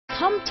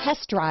Come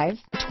test drive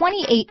the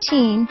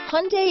 2018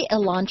 Hyundai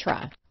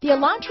Elantra. The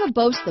Elantra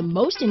boasts the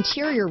most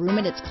interior room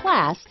in its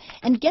class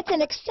and gets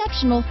an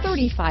exceptional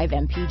 35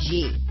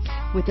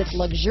 mpg. With its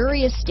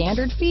luxurious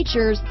standard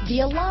features, the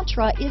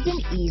Elantra is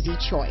an easy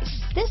choice.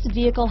 This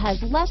vehicle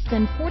has less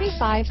than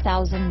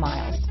 45,000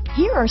 miles.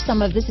 Here are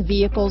some of this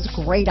vehicle's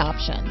great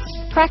options: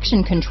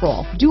 traction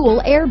control,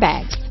 dual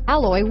airbags,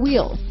 alloy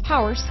wheels,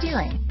 power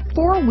steering,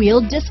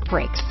 four-wheel disc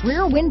brakes,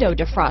 rear window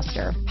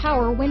defroster,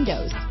 power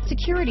windows,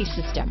 security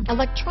system,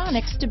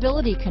 electronic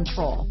stability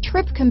control,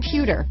 trip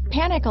computer,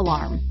 panic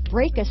alarm,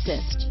 brake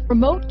assist,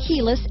 remote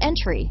keyless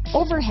entry,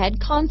 overhead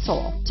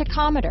console,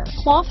 tachometer,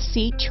 cloth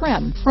seat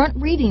trim, front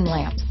reading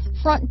lamps,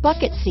 front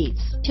bucket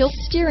seats, tilt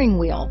steering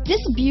wheel.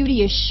 This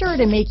beauty is sure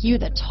to make you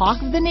the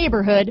talk of the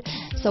neighborhood,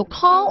 so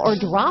call or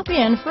drop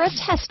in for a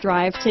test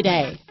drive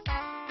today.